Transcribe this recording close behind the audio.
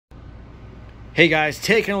Hey guys,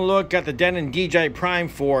 taking a look at the Denon DJI Prime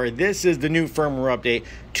 4. This is the new firmware update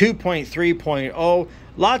 2.3.0.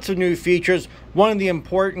 Lots of new features. One of the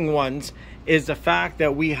important ones is the fact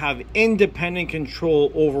that we have independent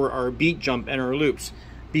control over our beat jump and our loops.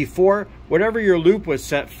 Before, whatever your loop was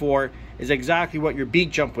set for is exactly what your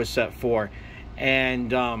beat jump was set for.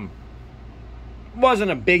 And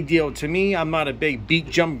wasn't a big deal to me. I'm not a big beat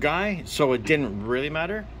jump guy, so it didn't really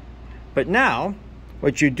matter. But now,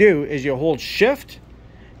 what you do is you hold shift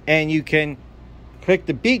and you can click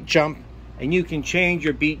the beat jump and you can change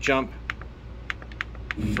your beat jump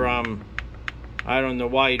from, I don't know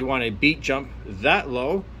why you'd want a beat jump that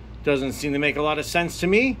low. Doesn't seem to make a lot of sense to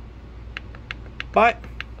me. But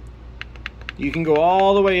you can go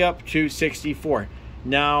all the way up to 64.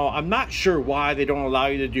 Now, I'm not sure why they don't allow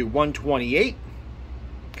you to do 128,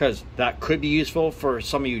 because that could be useful for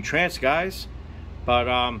some of you trance guys.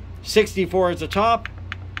 But 64 is the top,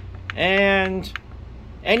 and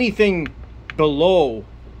anything below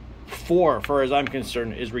 4, as far as I'm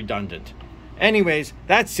concerned, is redundant. Anyways,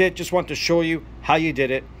 that's it. Just want to show you how you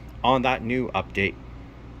did it on that new update.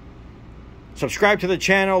 Subscribe to the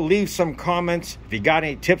channel, leave some comments. If you got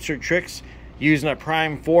any tips or tricks using a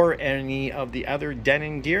Prime 4 or any of the other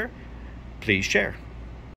Denon gear, please share.